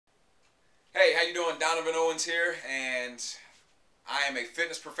Hey, how you doing? Donovan Owens here, and I am a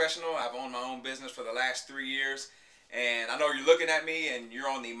fitness professional. I've owned my own business for the last 3 years, and I know you're looking at me and you're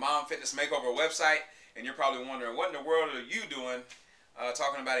on the Mom Fitness Makeover website, and you're probably wondering, what in the world are you doing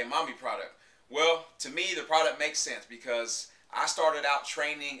talking about a mommy product? Well, to me, the product makes sense because I started out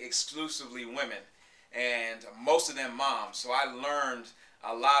training exclusively women, and most of them moms. So I learned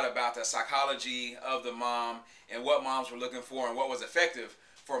a lot about the psychology of the mom and what moms were looking for and what was effective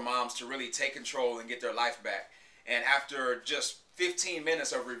for moms to really take control and get their life back. And after just 15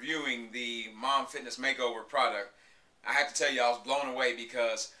 minutes of reviewing the Mom Fitness Makeover product, I have to tell you I was blown away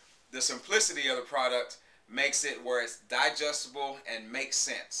because the simplicity of the product makes it where it's digestible and makes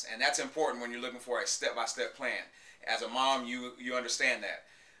sense. And that's important when you're looking for a step-by-step plan. As a mom, you understand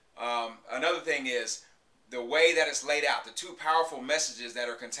that. Another thing is the way that it's laid out, the two powerful messages that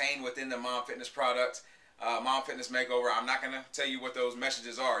are contained within the Mom Fitness product, Mom Fitness Makeover. I'm not going to tell you what those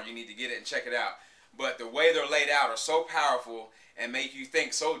messages are. You need to get it and check it out. But the way they're laid out are so powerful and make you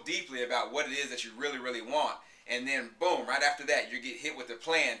think so deeply about what it is that you really, really want. And then, boom, right after that, you get hit with the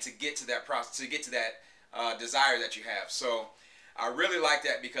plan to get to that process, to get to that desire that you have. So I really like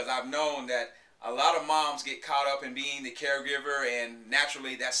that because I've known that a lot of moms get caught up in being the caregiver, and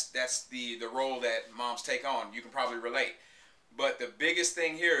naturally that's the role that moms take on. You can probably relate. But the biggest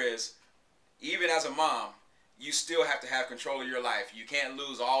thing here is, even as a mom, you still have to have control of your life. You can't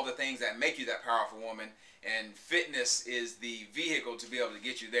lose all the things that make you that powerful woman, and fitness is the vehicle to be able to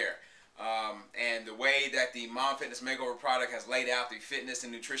get you there. And the way that the Mom Fitness Makeover product has laid out the fitness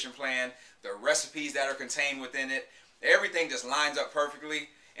and nutrition plan, the recipes that are contained within it, everything just lines up perfectly,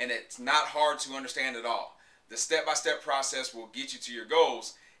 and it's not hard to understand at all. The step-by-step process will get you to your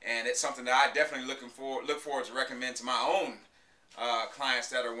goals, and it's something that I definitely look forward to recommend to my own clients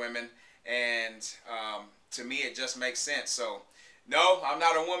that are women. And to me, it just makes sense. So, no, I'm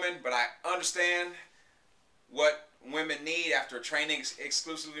not a woman, but I understand what women need after training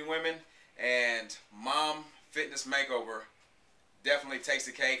exclusively women. And Mom Fitness Makeover definitely takes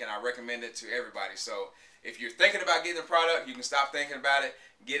the cake, and I recommend it to everybody. So, if you're thinking about getting the product, you can stop thinking about it,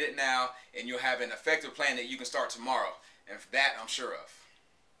 get it now, and you'll have an effective plan that you can start tomorrow. And that I'm sure of.